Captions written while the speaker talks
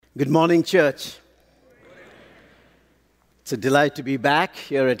Good morning, church. It's a delight to be back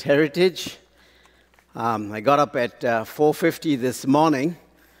here at Heritage. I got up at 4:50 this morning.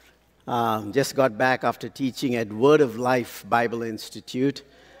 Just got back after teaching at Word of Life Bible Institute.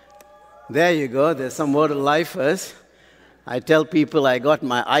 There you go. There's some Word of Lifers. I tell people I got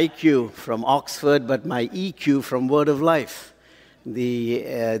my IQ from Oxford, but my EQ from Word of Life.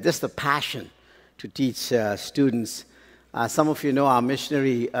 Just the passion to teach students. Some of you know our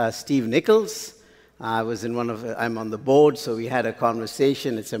missionary, Steve Nichols. I'm on the board, so we had a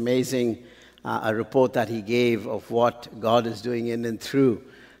conversation. It's amazing, a report that he gave of what God is doing in and through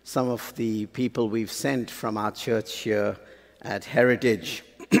some of the people we've sent from our church here at Heritage.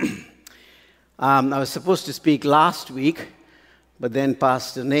 I was supposed to speak last week, but then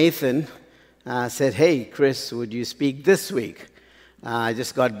Pastor Nathan said, "Hey, Chris, would you speak this week?" I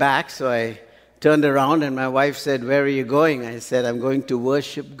just got back, so I turned around and my wife said, "Where are you going?" I said, "I'm going to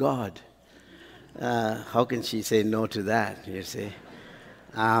worship God." How can she say no to that, you see?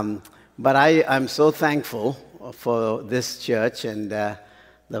 But I'm so thankful for this church and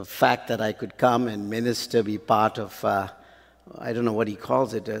the fact that I could come and minister, be part of, I don't know what he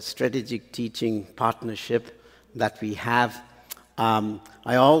calls it, a strategic teaching partnership that we have.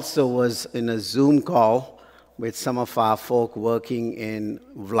 I also was in a Zoom call with some of our folk working in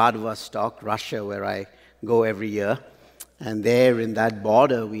Vladivostok, Russia, where I go every year. And there in that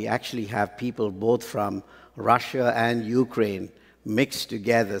border, we actually have people both from Russia and Ukraine mixed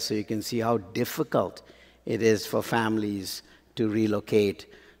together, so you can see how difficult it is for families to relocate.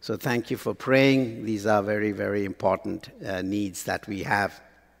 So thank you for praying. These are very, very important needs that we have.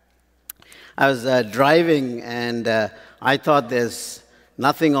 I was driving, and I thought there's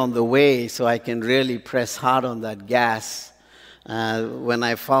nothing on the way, so I can really press hard on that gas. When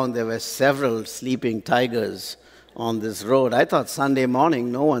I found there were several sleeping tigers on this road, I thought Sunday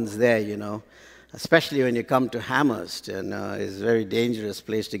morning no one's there, you know, especially when you come to Amherst, and it's a very dangerous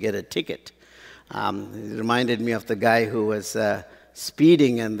place to get a ticket. It reminded me of the guy who was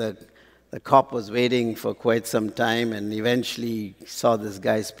speeding, and the cop was waiting for quite some time, and eventually saw this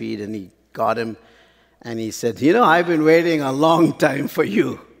guy speed, and he got him. And he said, "You know, I've been waiting a long time for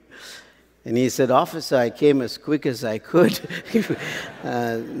you." And he said, "Officer, I came as quick as I could."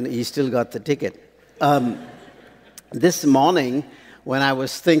 He still got the ticket. This morning, when I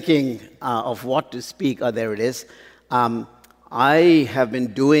was thinking of what to speak, there it is, I have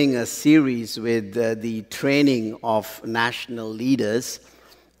been doing a series with the training of national leaders,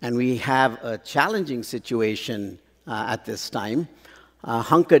 and we have a challenging situation at this time.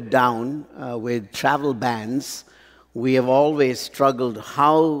 Hunkered down with travel bans. We have always struggled,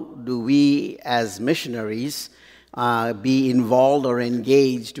 how do we as missionaries be involved or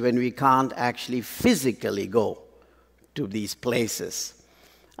engaged when we can't actually physically go to these places?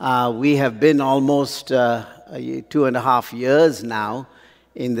 We have been almost 2.5 years now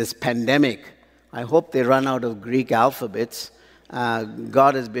in this pandemic. I hope they run out of Greek alphabets.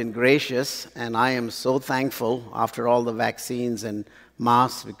 God has been gracious, and I am so thankful after all the vaccines and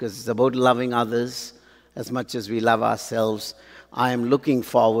masks, because it's about loving others as much as we love ourselves. I am looking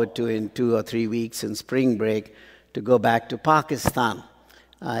forward to, in 2 or 3 weeks in spring break, to go back to Pakistan.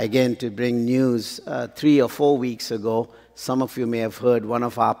 Again, to bring news. 3 or 4 weeks ago, some of you may have heard, one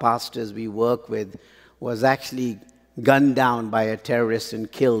of our pastors we work with was actually gunned down by a terrorist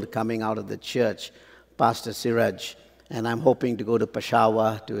and killed coming out of the church, Pastor Siraj. And I'm hoping to go to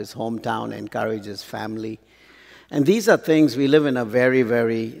Peshawar, to his hometown, encourage his family. And these are things, we live in a very,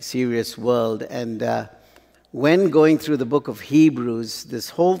 very serious world. And when going through the book of Hebrews,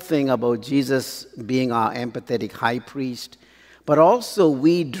 this whole thing about Jesus being our empathetic high priest, but also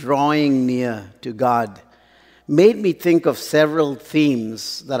we drawing near to God, made me think of several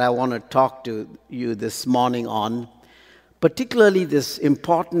themes that I want to talk to you this morning on. Particularly this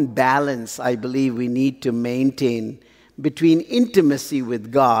important balance I believe we need to maintain between intimacy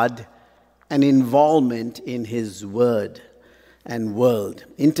with God and involvement in His Word and world.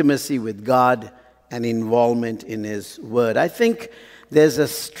 Intimacy with God and involvement in His Word. I think there's a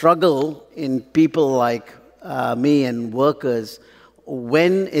struggle in people like me and workers.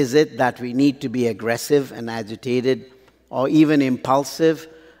 When is it that we need to be aggressive and agitated or even impulsive?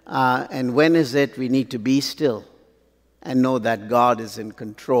 And when is it we need to be still and know that God is in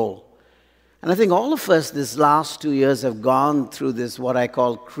control? And I think all of us this last 2 years have gone through this, what I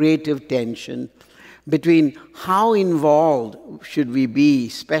call creative tension, between how involved should we be,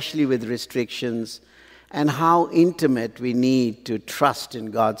 especially with restrictions, and how intimate we need to trust in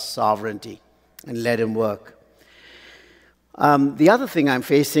God's sovereignty and let Him work. The other thing I'm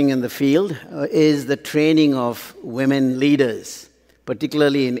facing in the field is the training of women leaders.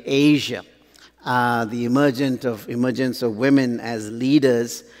 particularly in Asia, the emergence of women as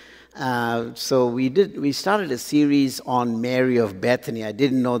leaders. So we started a series on Mary of Bethany. I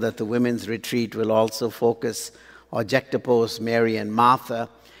didn't know that the women's retreat will also focus or juxtapose Mary and Martha.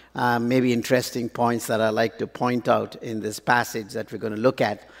 Maybe interesting points that I like to point out in this passage that we're going to look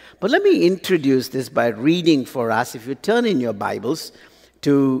at. But let me introduce this by reading for us. If you turn in your Bibles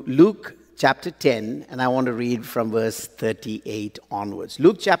to Luke chapter 10, and I want to read from verse 38 onwards.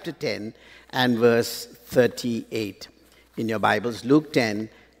 Luke chapter 10 and verse 38 in your Bibles. Luke 10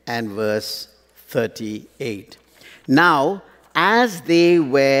 and verse 38. Now, as they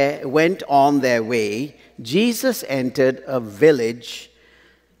went on their way, Jesus entered a village,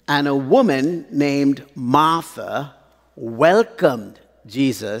 and a woman named Martha welcomed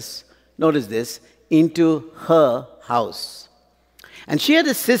Jesus, notice this, into her house. And she had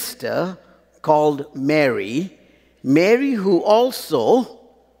a sister called Mary, who also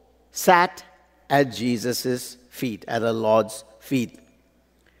sat at Jesus' feet, at our Lord's feet.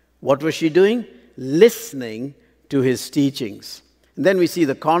 What was she doing? Listening to his teachings. And then we see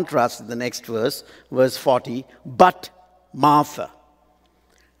the contrast in the next verse, verse 40. But Martha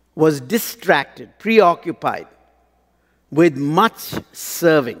was distracted, preoccupied with much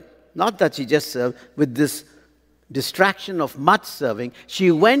serving. Not that she just served, with this distraction of much serving,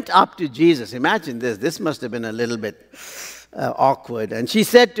 she went up to Jesus. Imagine this. This must have been a little bit awkward. And she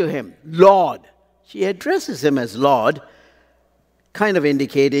said to him, Lord. She addresses him as Lord, kind of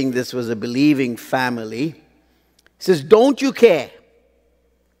indicating this was a believing family. He says, don't you care?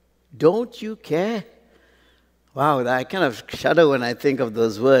 Don't you care? Wow, I kind of shudder when I think of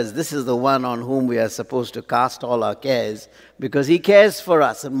those words. This is the one on whom we are supposed to cast all our cares because he cares for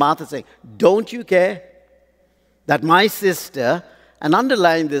us. And Martha saying, don't you care that my sister, and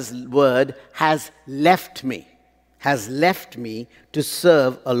underline this word, has left me to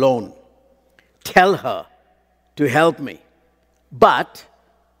serve alone. Tell her to help me. But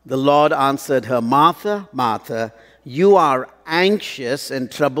the Lord answered her, Martha, Martha, you are anxious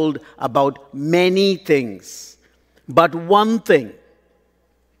and troubled about many things. But one thing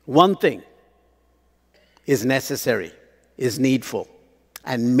is necessary, is needful.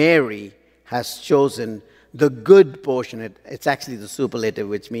 And Mary has chosen the good portion. It's actually the superlative,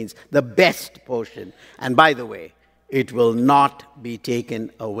 which means the best portion. And by the way, it will not be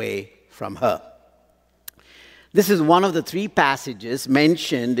taken away from her. This is one of the three passages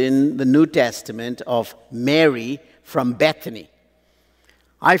mentioned in the New Testament of Mary from Bethany.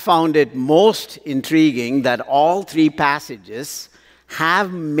 I found it most intriguing that all three passages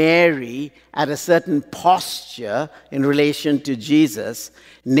have Mary at a certain posture in relation to Jesus,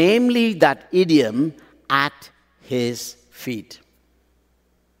 namely that idiom, at his feet.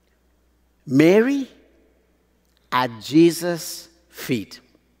 Mary at Jesus' feet.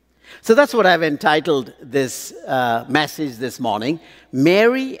 So that's what I've entitled this message this morning,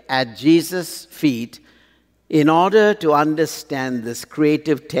 Mary at Jesus' feet, in order to understand this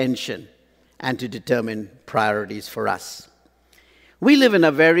creative tension and to determine priorities for us. We live in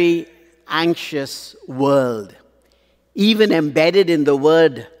a very anxious world. Even embedded in the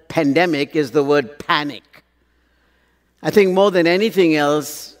word pandemic is the word panic. I think more than anything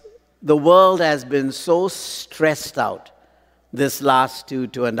else, the world has been so stressed out this last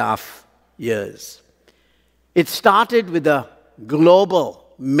 2.5 years. It started with a global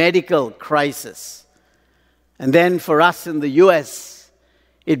medical crisis. And then for us in the U.S.,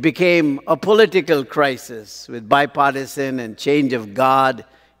 it became a political crisis with bipartisan and change of guard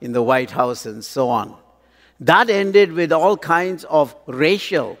in the White House and so on. That ended with all kinds of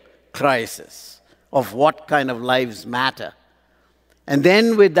racial crisis of what kind of lives matter. And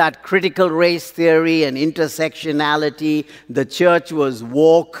then with that critical race theory and intersectionality, the church was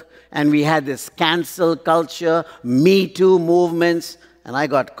woke, and we had this cancel culture, Me Too movements, and I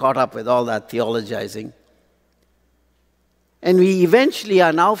got caught up with all that theologizing. And we eventually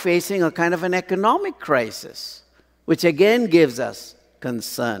are now facing a kind of an economic crisis, which again gives us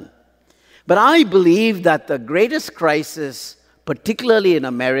concern. But I believe that the greatest crisis, particularly in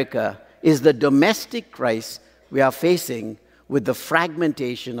America, is the domestic crisis we are facing with the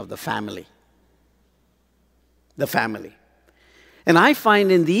fragmentation of the family. The family. And I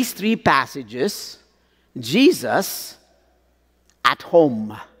find in these three passages, Jesus at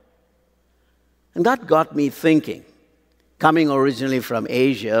home. And that got me thinking. Coming originally from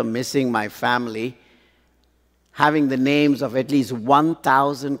Asia, missing my family, having the names of at least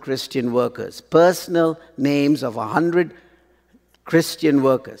 1,000 Christian workers, personal names of 100 Christian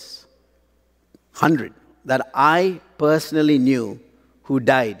workers, 100 that I personally knew who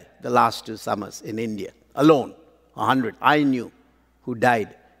died the last 2 summers in India. Alone, 100 I knew who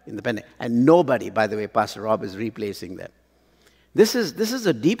died in the pandemic. And nobody, by the way, Pastor Rob, is replacing them. This is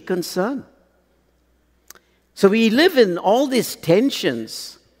a deep concern. So we live in all these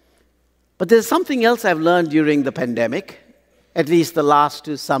tensions. But there's something else I've learned during the pandemic, at least the last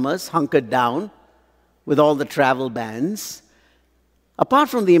 2 summers, hunkered down with all the travel bans. Apart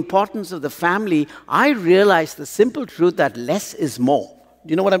from the importance of the family, I realized the simple truth that less is more.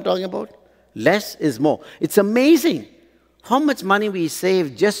 Do you know what I'm talking about? Less is more. It's amazing how much money we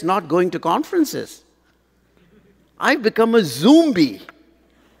save just not going to conferences. I've become a zombie.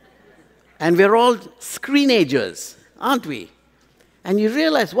 And we're all screenagers, aren't we? And you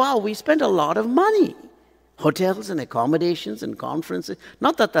realize, wow, we spend a lot of money. Hotels and accommodations and conferences.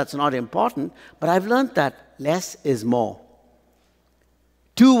 Not that that's not important, but I've learned that less is more.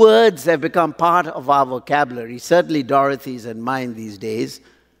 2 words have become part of our vocabulary, certainly Dorothy's and mine these days.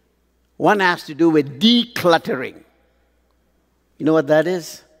 One has to do with decluttering. You know what that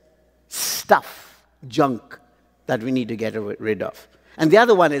is? Stuff, junk that we need to get rid of. And the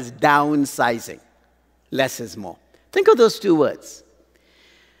other one is downsizing. Less is more. Think of those 2 words.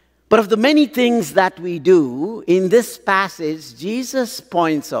 But of the many things that we do, in this passage, Jesus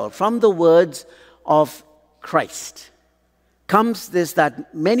points out from the words of Christ, comes this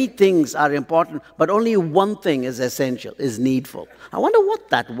that many things are important, but only one thing is essential, is needful. I wonder what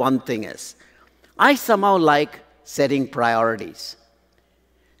that one thing is. I somehow like setting priorities.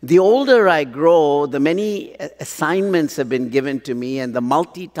 The older I grow, the many assignments have been given to me, and the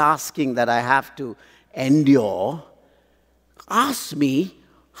multitasking that I have to endure asks me,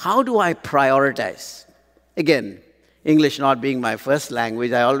 how do I prioritize? Again, English not being my first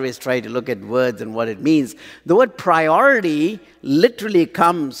language, I always try to look at words and what it means. The word priority literally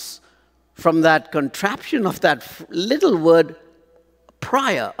comes from that contraption of that little word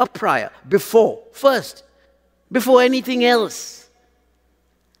prior, before, first, before anything else.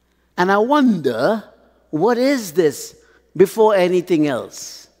 And I wonder, what is this before anything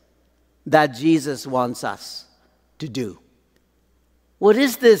else that Jesus wants us to do? What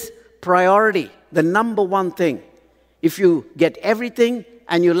is this priority, the number one thing? If you get everything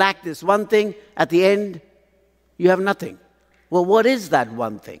and you lack this one thing, at the end, you have nothing. Well, what is that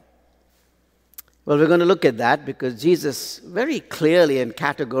one thing? Well, we're going to look at that because Jesus very clearly and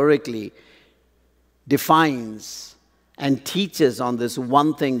categorically defines and teaches on this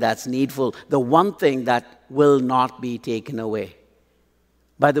one thing that's needful, the one thing that will not be taken away.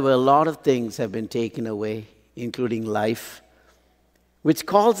 By the way, a lot of things have been taken away, including life, which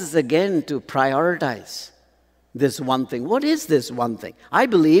calls us again to prioritize this one thing. What is this one thing? I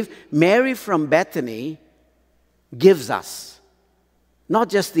believe Mary from Bethany gives us not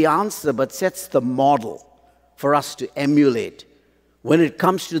just the answer, but sets the model for us to emulate when it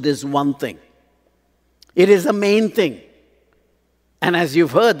comes to this one thing. It is a main thing. And as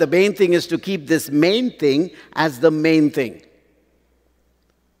you've heard, the main thing is to keep this main thing as the main thing.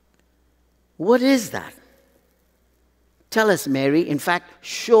 What is that? Tell us, Mary. In fact,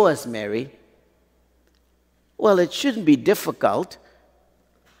 show us, Mary. Well, it shouldn't be difficult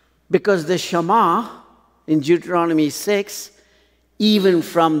because the Shema in Deuteronomy 6, even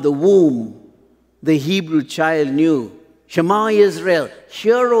from the womb, the Hebrew child knew. Shema Israel,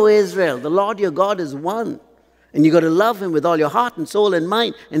 hear, O Israel, the Lord your God is one. And you've got to love him with all your heart and soul and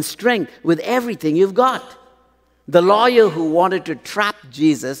mind and strength, with everything you've got. The lawyer who wanted to trap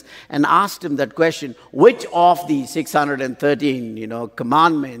Jesus and asked him that question, which of the 613,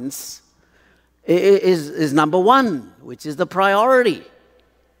 commandments is number one, which is the priority?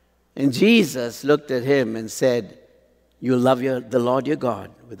 And Jesus looked at him and said, you love the Lord your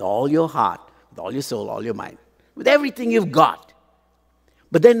God with all your heart, with all your soul, all your mind, with everything you've got.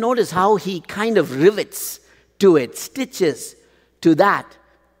 But then notice how he kind of rivets to it, stitches to that.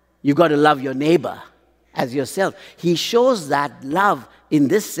 You've got to love your neighbor as yourself. He shows that love in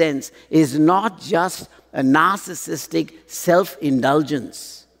this sense is not just a narcissistic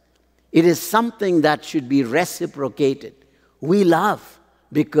self-indulgence. It is something that should be reciprocated. We love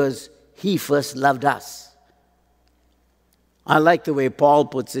because he first loved us. I like the way Paul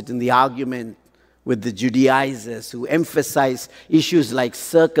puts it in the argument with the Judaizers who emphasize issues like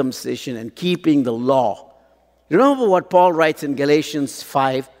circumcision and keeping the law. Remember what Paul writes in Galatians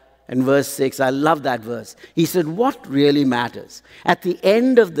 5 and verse 6. I love that verse. He said, what really matters? At the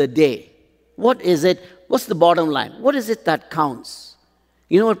end of the day, what is it? What's the bottom line? What is it that counts?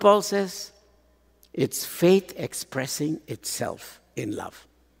 You know what Paul says? It's faith expressing itself in love.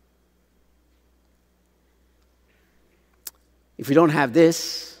 If we don't have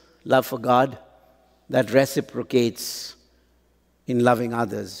this love for God that reciprocates in loving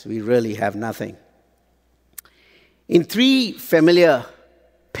others, we really have nothing. In three familiar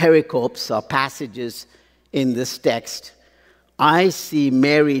pericopes or passages in this text, I see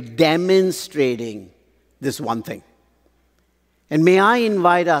Mary demonstrating this one thing. And may I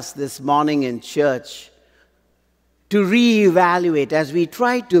invite us this morning in church to reevaluate as we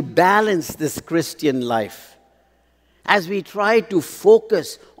try to balance this Christian life, as we try to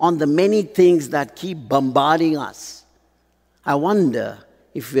focus on the many things that keep bombarding us. I wonder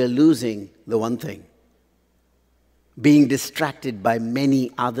if we're losing the one thing, being distracted by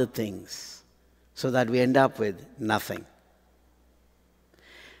many other things, so that we end up with nothing.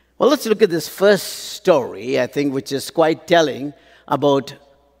 Well, let's look at this first story, I think, which is quite telling about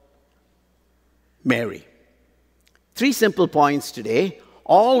Mary. 3 simple points today,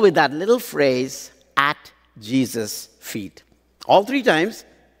 all with that little phrase, at Jesus' feet. All 3 times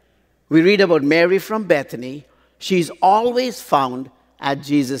we read about Mary from Bethany. She's always found at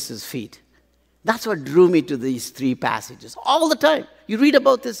Jesus' feet. That's what drew me to these 3 passages. All the time. You read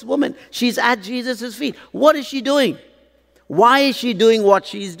about this woman. She's at Jesus' feet. What is she doing? Why is she doing what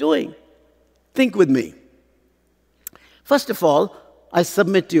she's doing? Think with me. First of all, I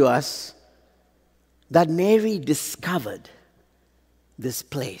submit to us that Mary discovered this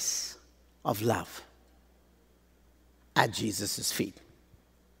place of love at Jesus' feet.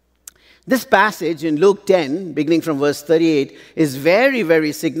 This passage in Luke 10, beginning from verse 38, is very,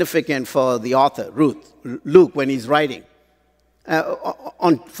 very significant for the author, Luke, when he's writing,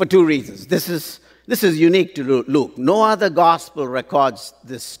 for 2 reasons. This is unique to Luke. No other gospel records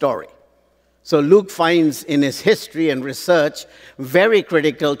this story. So Luke finds in his history and research very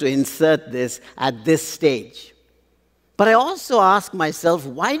critical to insert this at this stage. But I also ask myself,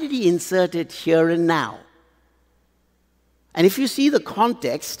 why did he insert it here and now? And if you see the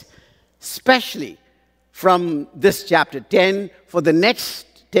context, especially from this chapter 10, for the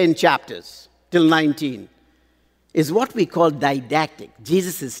next 10 chapters till 19, is what we call didactic.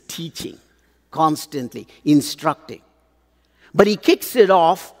 Jesus is teaching, constantly instructing. But he kicks it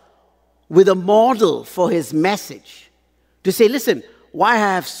off with a model for his message. To say, listen, why I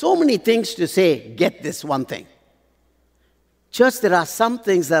have so many things to say, get this one thing. Church, there are some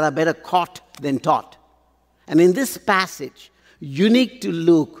things that are better caught than taught. And in this passage, unique to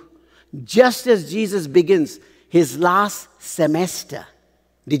Luke, just as Jesus begins his last semester.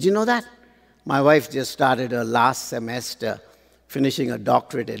 Did you know that? My wife just started her last semester, finishing a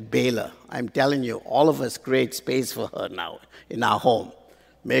doctorate at Baylor. I'm telling you, all of us create space for her now in our home.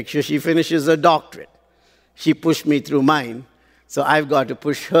 Make sure she finishes her doctorate. She pushed me through mine, so I've got to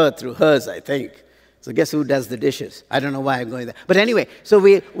push her through hers, I think. So guess who does the dishes? I don't know why I'm going there. But anyway, so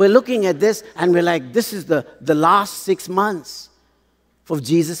we're looking at this, and we're like, this is the last 6 months of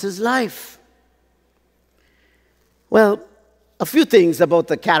Jesus' life. Well, a few things about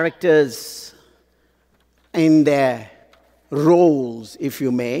the characters in their roles, if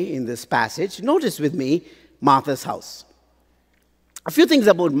you may, in this passage. Notice with me Martha's house. A few things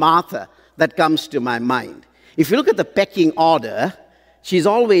about Martha that comes to my mind. If you look at the pecking order, she's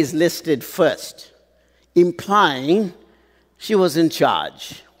always listed first, implying she was in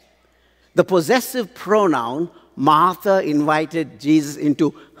charge. The possessive pronoun, Martha invited Jesus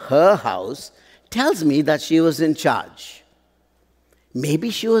into her house, tells me that she was in charge. Maybe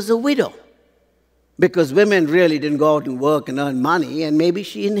she was a widow, because women really didn't go out and work and earn money, and maybe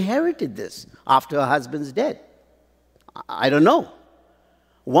she inherited this after her husband's death. I don't know.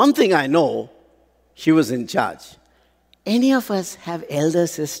 One thing I know, she was in charge. Any of us have elder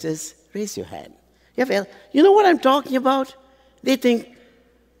sisters? Raise your hand. You know what I'm talking about? They think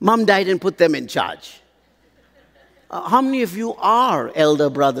mom died and put them in charge. How many of you are elder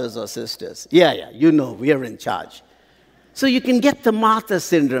brothers or sisters? Yeah, you know, we are in charge. So you can get the Martha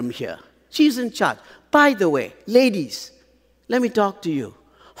syndrome here. She's in charge. By the way, ladies, let me talk to you.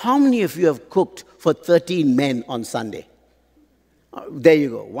 How many of you have cooked for 13 men on Sunday? There you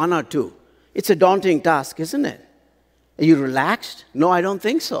go, 1 or 2. It's a daunting task, isn't it? Are you relaxed? No, I don't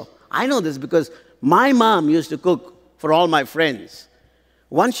think so. I know this because my mom used to cook for all my friends.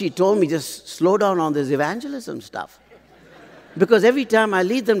 Once she told me, just slow down on this evangelism stuff. Because every time I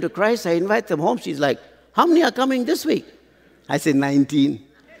lead them to Christ, I invite them home. She's like, how many are coming this week? I said, 19.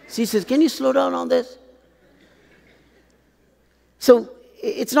 She says, can you slow down on this? So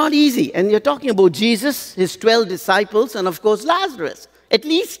it's not easy. And you're talking about Jesus, his 12 disciples, and of course Lazarus. At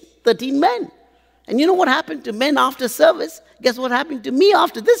least 13 men. And you know what happened to men after service? Guess what happened to me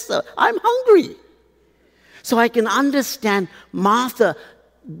after this service? I'm hungry. So I can understand Martha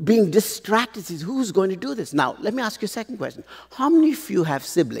being distracted. Says, who's going to do this? Now, let me ask you a second question. How many of you have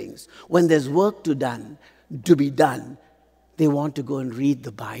siblings? When there's work to be done, they want to go and read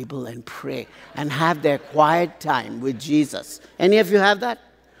the Bible and pray and have their quiet time with Jesus. Any of you have that?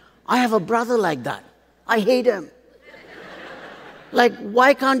 I have a brother like that. I hate him. Like,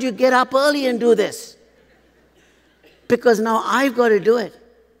 why can't you get up early and do this? Because now I've got to do it.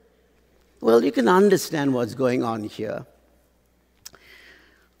 Well, you can understand what's going on here.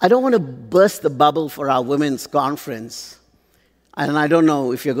 I don't want to burst the bubble for our women's conference. And I don't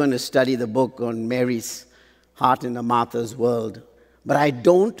know if you're going to study the book on Mary's heart in a Martha's world. But I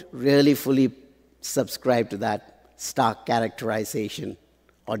don't really fully subscribe to that stark characterization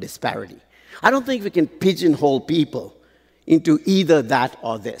or disparity. I don't think we can pigeonhole people into either that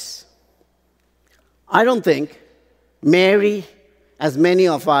or this. I don't think Mary, as many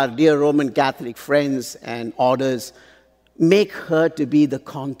of our dear Roman Catholic friends and orders, make her to be the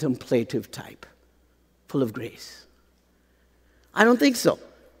contemplative type, full of grace. I don't think so.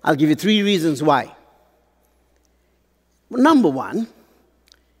 I'll give you 3 reasons why. Number 1,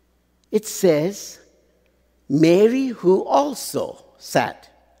 it says, Mary, who also sat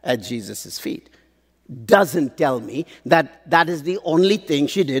at Jesus' feet, doesn't tell me that that is the only thing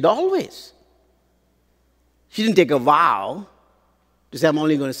she did always. She didn't take a vow to say, I'm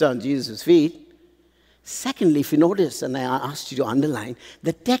only going to sit on Jesus' feet. Secondly, if you notice, and I asked you to underline,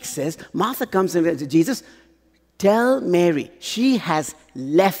 the text says, Martha comes and says to Jesus, tell Mary, she has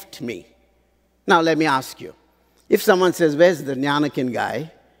left me. Now, let me ask you. If someone says, where's the Gnanakan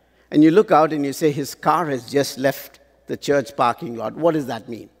guy? And you look out and you say, his car has just left the church parking lot. What does that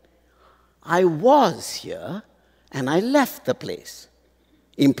mean? I was here and I left the place.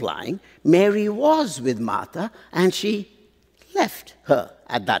 Implying Mary was with Martha and she left her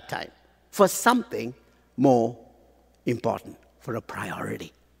at that time for something more important, for a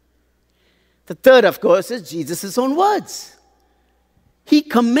priority. The third, of course, is Jesus' own words. He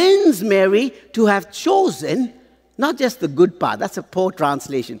commends Mary to have chosen not just the good part, that's a poor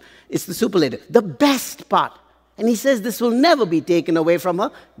translation, it's the superlative, the best part. And he says this will never be taken away from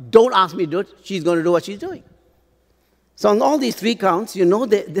her. Don't ask me to do it, she's going to do what she's doing. So on all these 3 counts, you know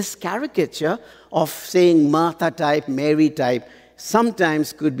that this caricature of saying Martha type, Mary type,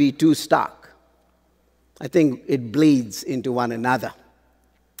 sometimes could be too stark. I think it bleeds into one another.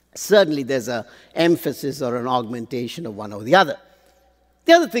 Certainly there's an emphasis or an augmentation of one or the other.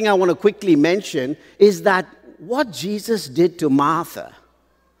 The other thing I want to quickly mention is that what Jesus did to Martha,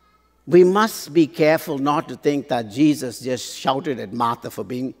 we must be careful not to think that Jesus just shouted at Martha for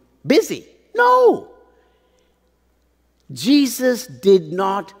being busy. No. Jesus did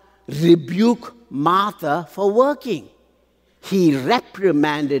not rebuke Martha for working. He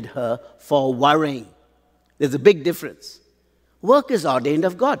reprimanded her for worrying. There's a big difference. Work is ordained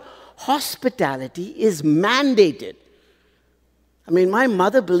of God. Hospitality is mandated. I mean, my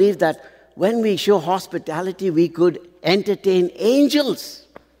mother believed that when we show hospitality, we could entertain angels.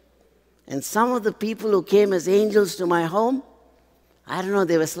 And some of the people who came as angels to my home, I don't know,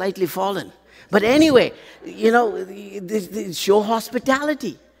 they were slightly fallen. But anyway, you know, they show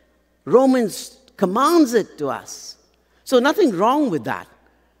hospitality. Romans commands it to us. So nothing wrong with that.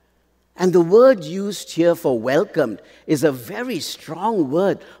 And the word used here for welcomed is a very strong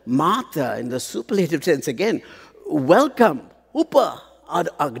word. Martha, in the superlative sense again, welcome, upa ad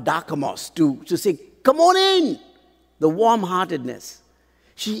agdakamos, to say, come on in, the warm-heartedness.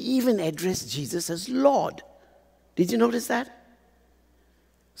 She even addressed Jesus as Lord. Did you notice that?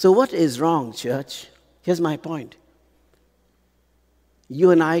 So what is wrong, church? Here's my point.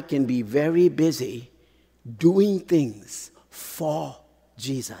 You and I can be very busy doing things for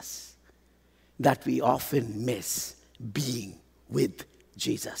Jesus that we often miss being with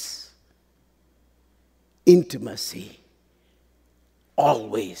Jesus. Intimacy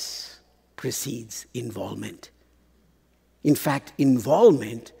always precedes involvement. In fact,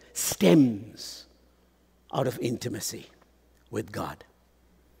 involvement stems out of intimacy with God.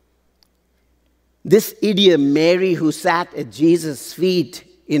 This idiom, Mary who sat at Jesus' feet,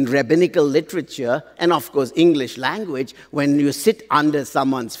 in rabbinical literature, and of course English language, when you sit under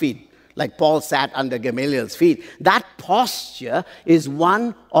someone's feet, like Paul sat under Gamaliel's feet, that posture is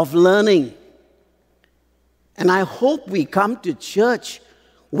one of learning. And I hope we come to church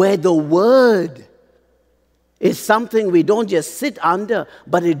where the word is something we don't just sit under,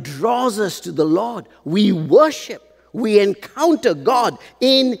 but it draws us to the Lord. We worship, we encounter God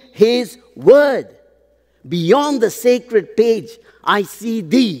in His word. Beyond the sacred page, I see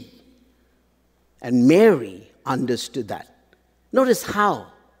thee. And Mary understood that. Notice how.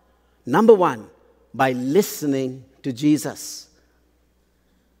 Number 1, by listening to Jesus.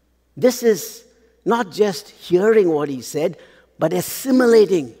 This is not just hearing what He said, but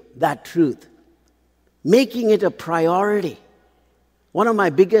assimilating that truth, making it a priority. One of my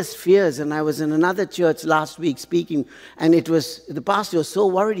biggest fears, and I was in another church last week speaking, and the pastor was so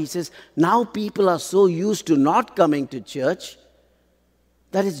worried. He says, now people are so used to not coming to church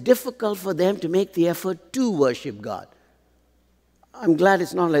that it's difficult for them to make the effort to worship God. I'm glad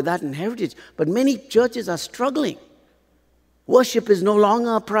it's not like that in Heritage, but many churches are struggling. Worship is no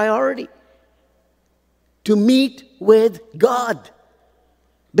longer a priority. To meet with God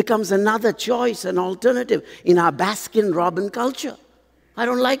becomes another choice, an alternative in our Baskin-Robbins culture. I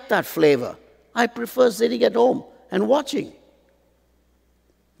don't like that flavor. I prefer sitting at home and watching.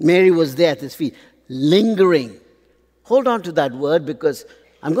 Mary was there at his feet, lingering. Hold on to that word, because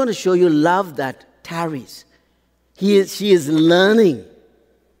I'm going to show you love that tarries. She is learning.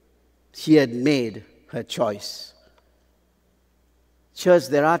 She had made her choice. Church,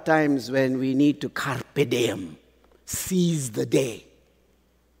 there are times when we need to carpe diem, seize the day.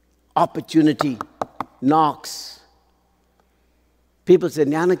 Opportunity knocks. People said,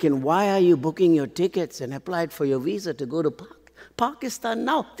 Gnanakan, why are you booking your tickets and applied for your visa to go to Pakistan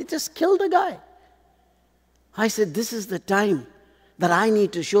now? They just killed a guy. I said, this is the time that I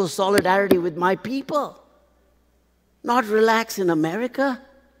need to show solidarity with my people. Not relax in America.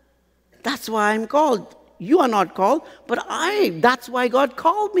 That's why I'm called. You are not called, but that's why God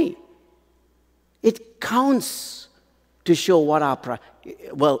called me. It counts to show what our...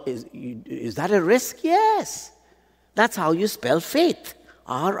 is that a risk? Yes. That's how you spell faith.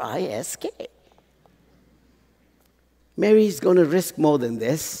 R-I-S-K. Mary's going to risk more than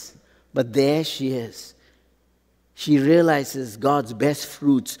this, but there she is. She realizes God's best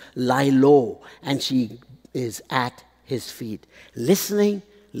fruits lie low, and she is at his feet, listening,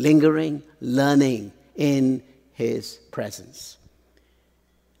 lingering, learning in his presence.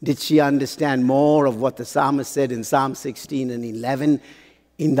 Did she understand more of what the psalmist said in Psalm 16 and 11?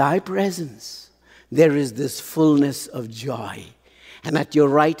 In thy presence there is this fullness of joy, and at your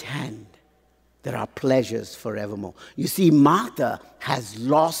right hand there are pleasures forevermore. You see, Martha has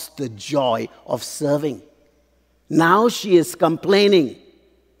lost the joy of serving. Now she is complaining.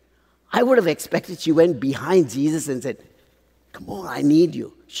 I would have expected she went behind Jesus and said, come on, I need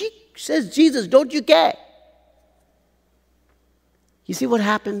you. She says, Jesus, don't you care? You see what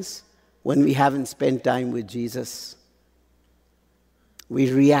happens when we haven't spent time with Jesus? We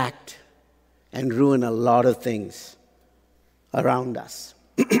react and ruin a lot of things around us.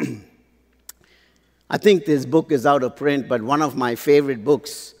 I think this book is out of print, but one of my favorite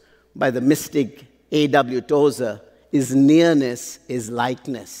books by the mystic A.W. Tozer is Nearness is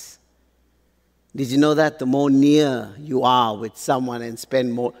Likeness. Did you know that the more near you are with someone and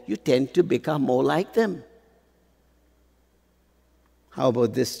spend more, you tend to become more like them? How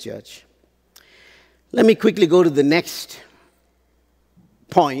about this, church? Let me quickly go to the next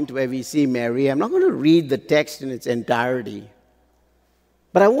point where we see Mary. I'm not going to read the text in its entirety,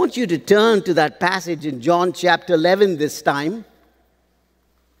 but I want you to turn to that passage in John chapter 11 this time,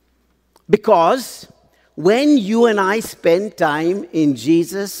 because when you and I spend time in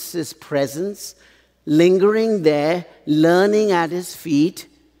Jesus' presence, lingering there, learning at his feet,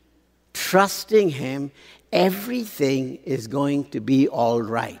 trusting him, everything is going to be all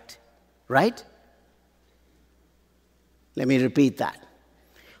right. Right? Let me repeat that.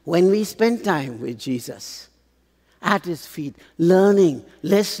 When we spend time with Jesus, at his feet, learning,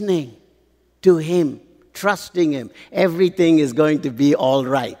 listening to him, trusting him, everything is going to be all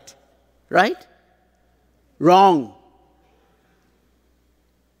right. Right? Wrong.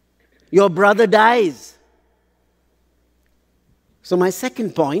 Your brother dies. So my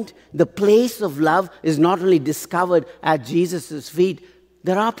second point, the place of love is not only discovered at Jesus' feet.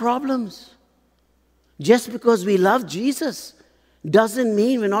 There are problems. Just because we love Jesus doesn't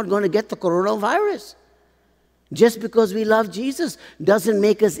mean we're not going to get the coronavirus. Just because we love Jesus doesn't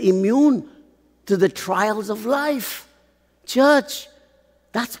make us immune to the trials of life. Church,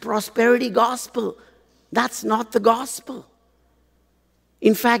 that's prosperity gospel. That's not the gospel.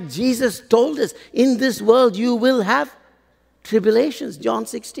 In fact, Jesus told us, in this world you will have tribulations, John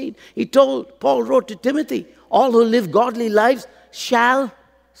 16. Paul wrote to Timothy, all who live godly lives shall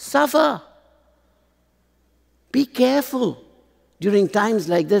suffer. Be careful during times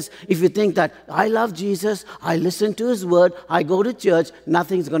like this. If you think that, I love Jesus, I listen to his word, I go to church,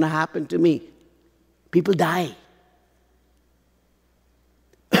 nothing's going to happen to me. People die.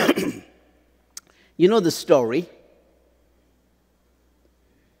 You know the story.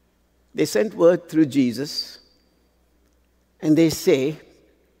 They sent word through Jesus, and they say,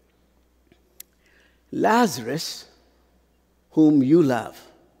 Lazarus, whom you love,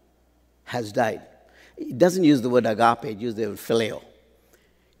 has died. It doesn't use the word agape, it uses the word phileo.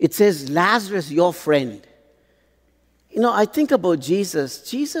 It says, Lazarus, your friend, I think about Jesus.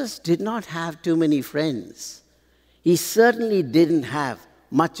 Jesus did not have too many friends. He certainly didn't have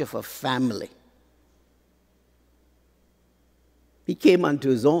much of a family. He came unto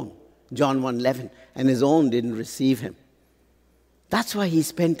his own, John 1:11, and his own didn't receive him. That's why he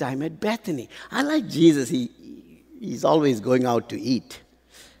spent time at Bethany. I like Jesus. He's always going out to eat.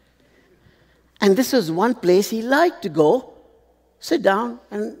 And this was one place he liked to go, sit down,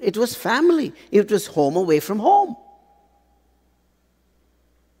 and it was family. It was home away from home.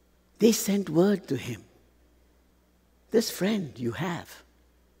 They sent word to him. This friend you have.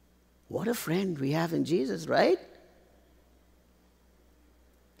 What a friend we have in Jesus, right?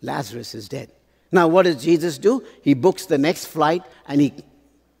 Lazarus is dead. Now, what does Jesus do? He books the next flight and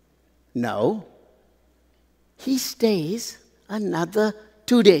No. He stays another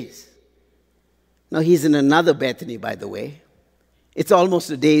 2 days. Now, he's in another Bethany, by the way. It's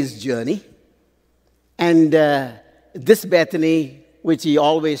almost a day's journey. And this Bethany, which he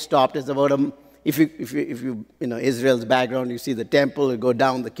always stopped, is about if you Israel's background, you see the temple, you go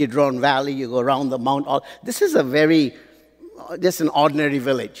down the Kidron Valley, you go around the mount. This is just an ordinary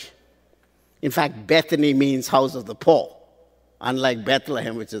village. In fact, Bethany means house of the poor, unlike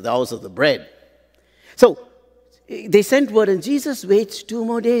Bethlehem, which is the house of the bread. So they sent word, and Jesus waits 2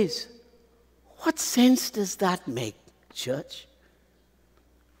 more days. What sense does that make, church?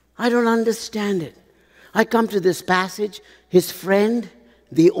 I don't understand it. I come to this passage, his friend,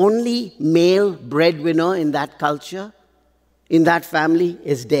 the only male breadwinner in that culture, in that family,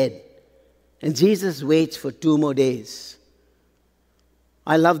 is dead. And Jesus waits for 2 more days.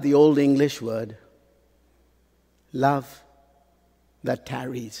 I love the old English word, love that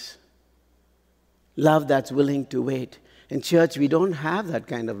tarries. Love that's willing to wait. In church, we don't have that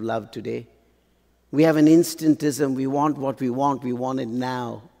kind of love today. We have an instantism. We want what we want it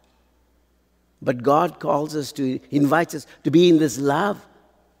now. But God calls us invites us to be in this love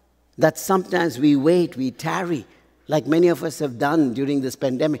that sometimes we wait, we tarry, like many of us have done during this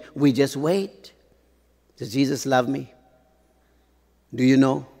pandemic. We just wait. Does Jesus love me? Do you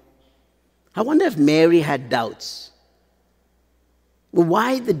know? I wonder if Mary had doubts. Well,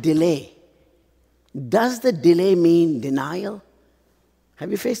 why the delay? Does the delay mean denial?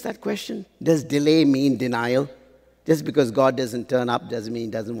 Have you faced that question? Does delay mean denial? Just because God doesn't turn up doesn't mean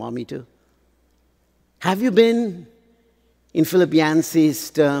he doesn't want me to. Have you been, in Philip Yancey's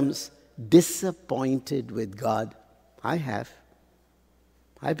terms, disappointed with God? I have.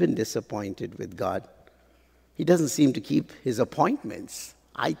 I've been disappointed with God. He doesn't seem to keep his appointments,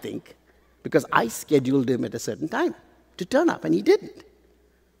 I think, because I scheduled him at a certain time to turn up, and he didn't.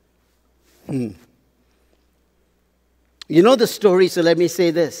 You know the story, so let me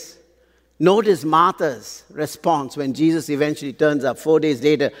say this. Notice Martha's response when Jesus eventually turns up 4 days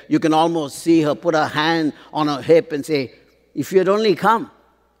later. You can almost see her put her hand on her hip and say, if you had only come,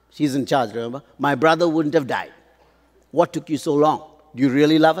 she's in charge, remember? My brother wouldn't have died. What took you so long? Do you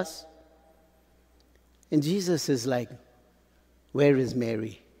really love us? And Jesus is like, where is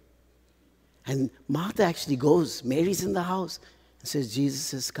Mary? And Martha actually goes, Mary's in the house, and says,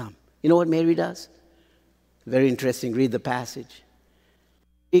 Jesus has come. You know what Mary does? Very interesting. Read the passage.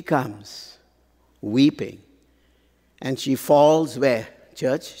 She comes weeping, and she falls where,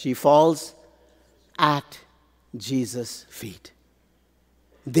 church? She falls at Jesus' feet.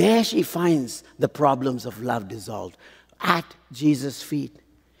 There she finds the problems of love dissolved, at Jesus' feet.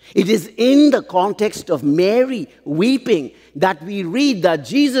 It is in the context of Mary weeping that we read that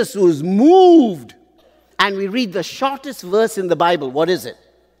Jesus was moved. And we read the shortest verse in the Bible. What is it?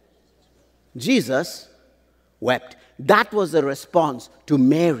 Jesus wept. That was the response to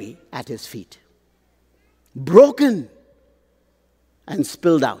Mary at his feet. Broken and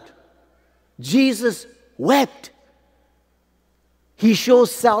spilled out. Jesus wept. He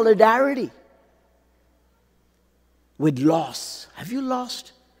shows solidarity with loss. Have you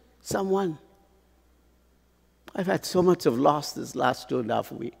lost someone? I've had so much of loss this last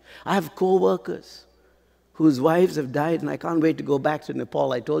 2.5 weeks. I have co-workers whose wives have died, and I can't wait to go back to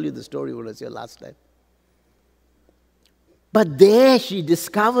Nepal. I told you the story when I was here last time. But there she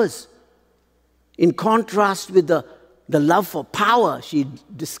discovers, in contrast with the love for power, she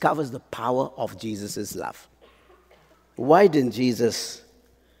discovers the power of Jesus' love. Why didn't Jesus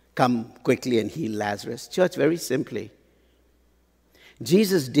come quickly and heal Lazarus? Church, very simply,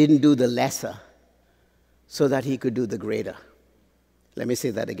 Jesus didn't do the lesser so that he could do the greater. Let me say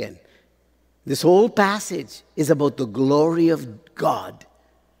that again. This whole passage is about the glory of God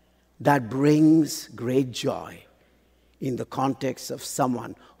that brings great joy in the context of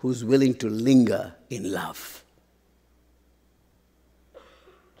someone who's willing to linger in love.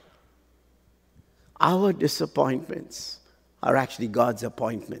 Our disappointments are actually God's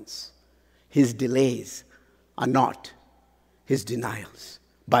appointments. His delays are not his denials.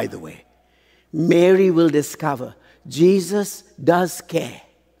 By the way, Mary will discover Jesus does care.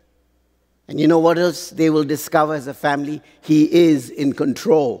 And you know what else they will discover as a family? He is in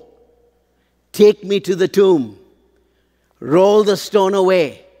control. Take me to the tomb. Roll the stone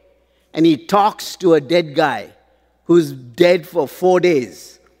away. And he talks to a dead guy who's dead for 4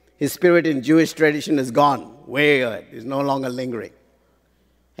 days. His spirit in Jewish tradition is gone. Way ahead. It's no longer lingering.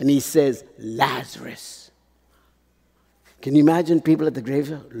 And he says, Lazarus. Can you imagine people at the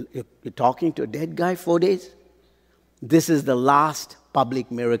graveyard? You're talking to a dead guy 4 days? This is the last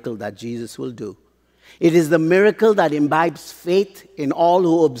public miracle that Jesus will do. It is the miracle that imbibes faith in all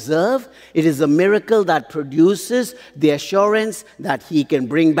who observe. It is a miracle that produces the assurance that he can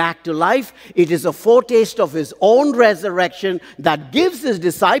bring back to life. It is a foretaste of his own resurrection that gives his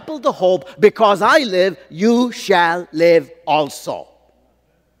disciple the hope, because I live, you shall live also.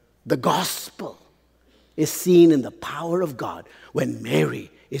 The gospel is seen in the power of God when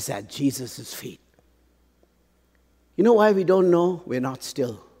Mary is at Jesus' feet. You know why we don't know? We're not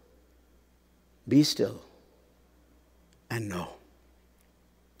still. Be still and know.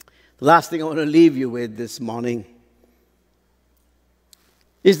 The last thing I want to leave you with this morning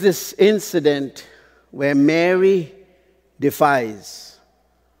is this incident where Mary defies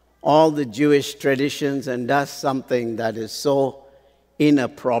all the Jewish traditions and does something that is so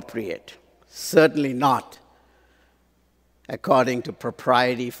inappropriate. Certainly not according to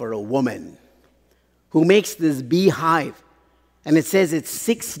propriety for a woman who makes this beehive. And it says it's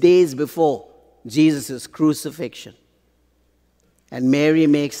 6 days before Jesus' crucifixion. And Mary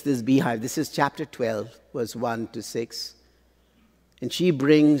makes this beehive. This is chapter 12, verse 1 to 6. And she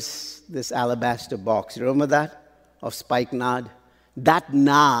brings this alabaster box. You remember that? Of spikenard. That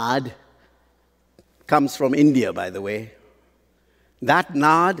nard comes from India, by the way. That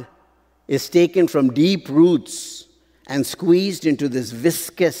nard is taken from deep roots and squeezed into this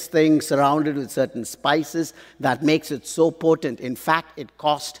viscous thing surrounded with certain spices that makes it so potent. In fact, it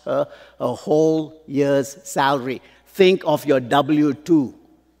cost her a whole year's salary. Think of your W-2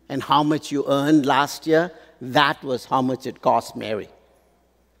 and how much you earned last year. That was how much it cost Mary.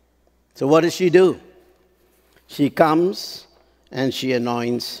 So what does she do? She comes and she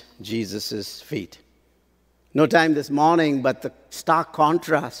anoints Jesus' feet. No time this morning, but the stark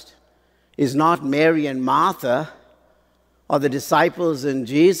contrast is not Mary and Martha or the disciples and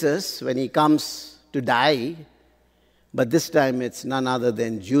Jesus when he comes to die, but this time it's none other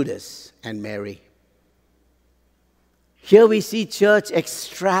than Judas and Mary. Here we see, church,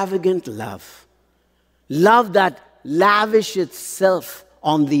 extravagant love. Love that lavishes itself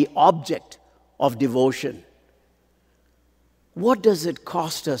on the object of devotion. What does it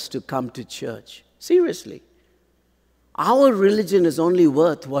cost us to come to church? Seriously. Our religion is only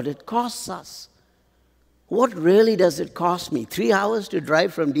worth what it costs us. What really does it cost me? 3 hours to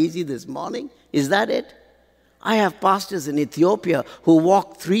drive from DC this morning? Is that it? I have pastors in Ethiopia who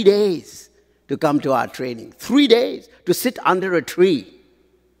walk 3 days to come to our training. 3 days to sit under a tree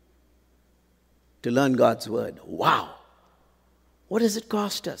to learn God's word. Wow. What does it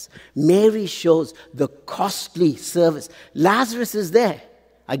cost us? Mary shows the costly service. Lazarus is there.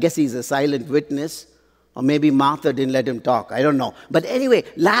 I guess he's a silent witness. Or maybe Martha didn't let him talk. I don't know. But anyway,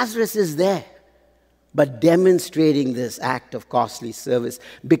 Lazarus is there. But demonstrating this act of costly service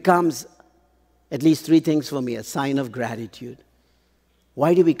becomes at least 3 things for me: a sign of gratitude.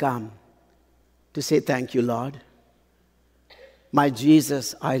 Why do we come? To say, thank you, Lord. My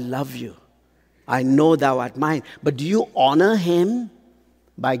Jesus, I love you. I know thou art mine. But do you honor him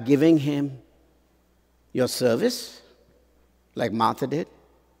by giving him your service, like Martha did?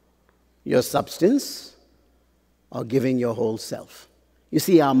 Your substance, or giving your whole self? You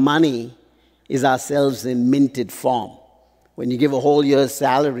see, our money is ourselves in minted form. When you give a whole year's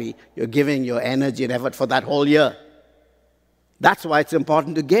salary, you're giving your energy and effort for that whole year. That's why it's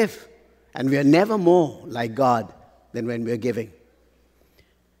important to give. And we are never more like God than when we're giving.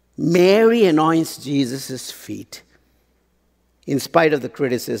 Mary anoints Jesus' feet in spite of the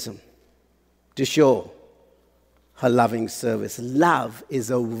criticism to show her loving service. Love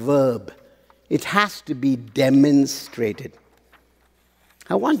is a verb. It has to be demonstrated.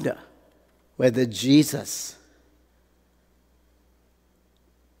 I wonder whether Jesus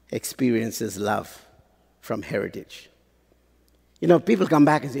experiences love from heritage. You know, people come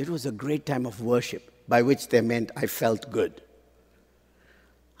back and say, it was a great time of worship, by which they meant I felt good.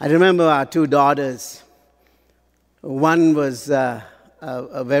 I remember our 2 daughters. One was a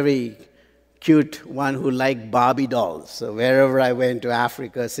very cute one who liked Barbie dolls. So wherever I went to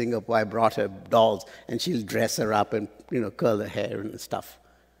Africa, Singapore, I brought her dolls, and she'll dress her up and, curl her hair and stuff.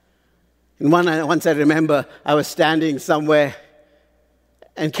 And once I remember, I was standing somewhere,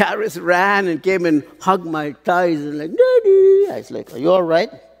 and Karis ran and came and hugged my thighs and like, Daddy. I was like, are you all right?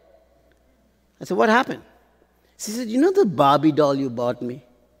 I said, what happened? She said, you know the Barbie doll you bought me?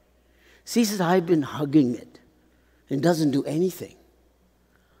 She said, I've been hugging it. It doesn't do anything.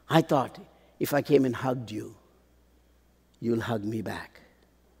 I thought, if I came and hugged you, you'll hug me back.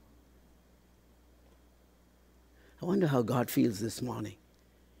 I wonder how God feels this morning.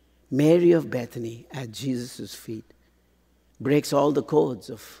 Mary of Bethany at Jesus' feet breaks all the codes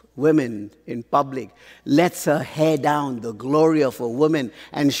of women in public, lets her hair down, the glory of a woman,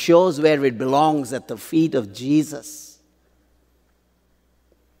 and shows where it belongs at the feet of Jesus.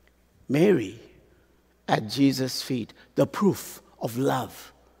 Mary at Jesus' feet, the proof of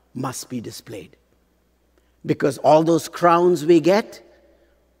love must be displayed. Because all those crowns we get,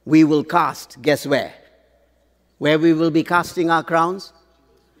 we will cast, guess where? Where we will be casting our crowns?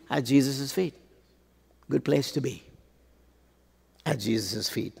 At Jesus' feet. Good place to be. At Jesus'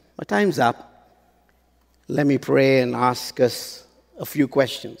 feet. My time's up. Let me pray and ask us a few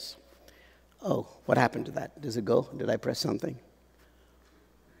questions. Oh, what happened to that? Does it go? Did I press something?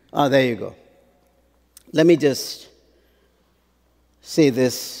 Oh, there you go. Let me just say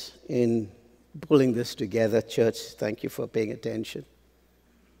this in pulling this together, church. Thank you for paying attention.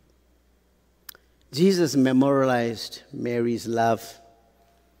 Jesus memorialized Mary's love.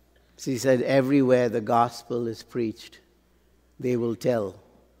 He said, everywhere the gospel is preached, they will tell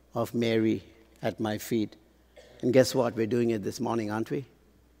of Mary at my feet. And guess what? We're doing it this morning, aren't we?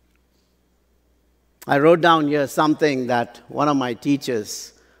 I wrote down here something that one of my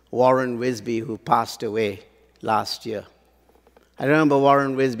teachers, Warren Wisby, who passed away last year. I remember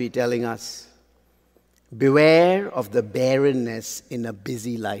Warren Wisby telling us, beware of the barrenness in a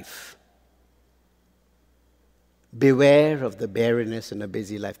busy life. Beware of the barrenness in a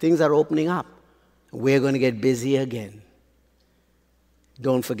busy life. Things are opening up. We're going to get busy again.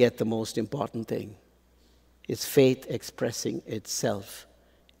 Don't forget the most important thing. It's faith expressing itself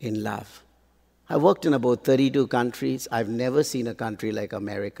in love. I worked in about 32 countries. I've never seen a country like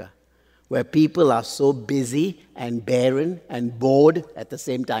America, where people are so busy and barren and bored at the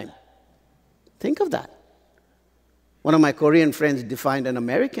same time. Think of that. One of my Korean friends defined an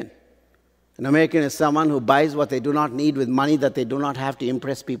American. An American is someone who buys what they do not need with money that they do not have to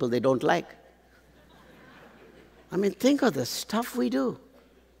impress people they don't like. I mean, think of the stuff we do.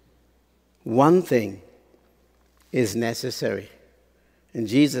 One thing is necessary. And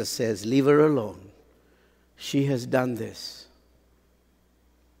Jesus says, leave her alone. She has done this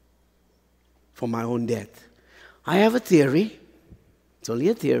for my own death. I have a theory. It's only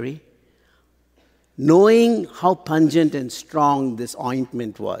a theory. Knowing how pungent and strong this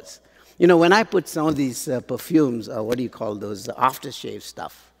ointment was. You know, when I put some of these perfumes, what do you call those, the aftershave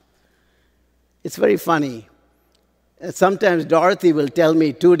stuff, it's very funny. Sometimes Dorothy will tell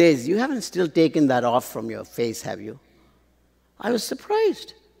me 2 days, you haven't still taken that off from your face, have you? I was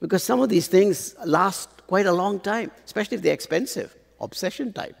surprised because some of these things last quite a long time, especially if they're expensive,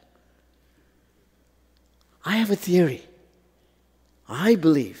 obsession type. I have a theory. I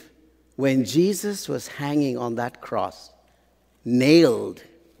believe when Jesus was hanging on that cross, nailed,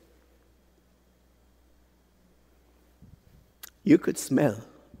 you could smell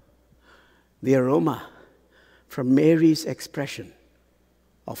the aroma from Mary's expression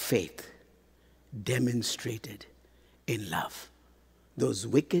of faith demonstrated in love. Those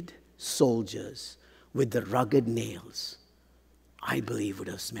wicked soldiers with the rugged nails, I believe would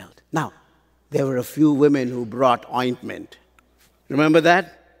have smelled. Now, there were a few women who brought ointment. Remember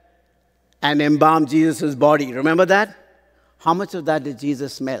that? And embalmed Jesus' body. Remember that? How much of that did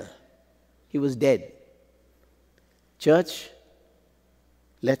Jesus smell? He was dead. Church,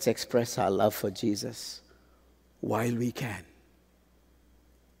 let's express our love for Jesus while we can.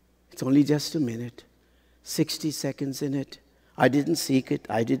 It's only just a minute, 60 seconds in it. I didn't seek it,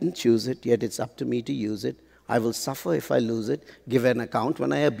 I didn't choose it, yet it's up to me to use it. I will suffer if I lose it, give an account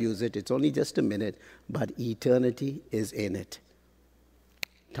when I abuse it. It's only just a minute, but eternity is in it.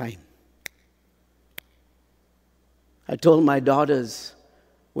 Time. I told my daughters,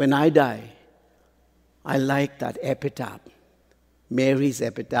 when I die, I like that epitaph, Mary's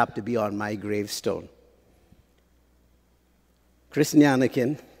epitaph, to be on my gravestone.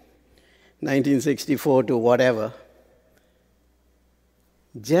 Gnanakan, 1964 to whatever,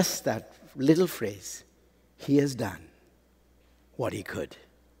 just that little phrase, he has done what he could.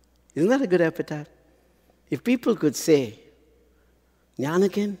 Isn't that a good epitaph? If people could say,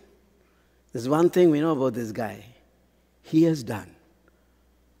 Gnanakan, There's one thing we know about this guy. He has done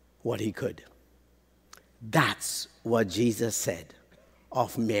what he could. That's what Jesus said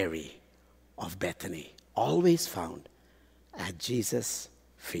of Mary of Bethany, always found at Jesus'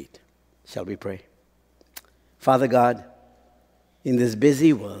 feet. Shall we pray? Father God, in this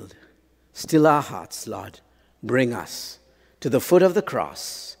busy world, still our hearts, Lord. Bring us to the foot of the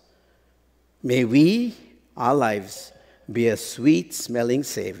cross. May we, our lives, be a sweet-smelling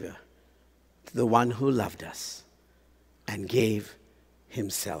Savior to the one who loved us and gave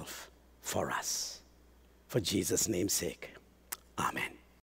himself for us. For Jesus' name's sake, amen.